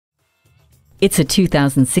It's a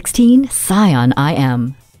 2016 Scion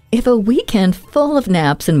IM. If a weekend full of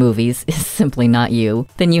naps and movies is simply not you,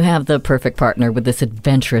 then you have the perfect partner with this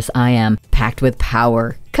adventurous IM, packed with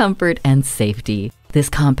power, comfort, and safety. This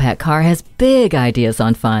compact car has big ideas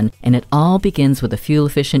on fun, and it all begins with a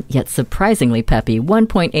fuel-efficient yet surprisingly peppy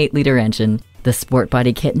 1.8-liter engine. The Sport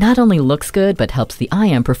Body kit not only looks good, but helps the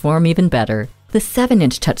IM perform even better. The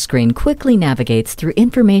 7-inch touchscreen quickly navigates through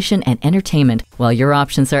information and entertainment, while your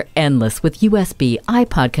options are endless with USB,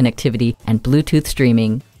 iPod connectivity, and Bluetooth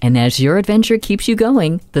streaming. And as your adventure keeps you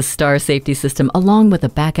going, the Star Safety System, along with a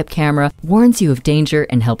backup camera, warns you of danger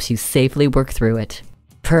and helps you safely work through it.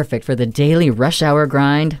 Perfect for the daily rush hour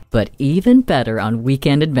grind, but even better on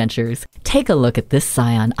weekend adventures. Take a look at this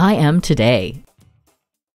Scion IM today.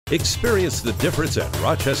 Experience the difference at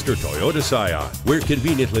Rochester Toyota Scion. We're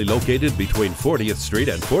conveniently located between 40th Street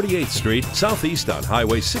and 48th Street, southeast on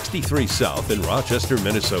Highway 63 South in Rochester,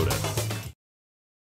 Minnesota.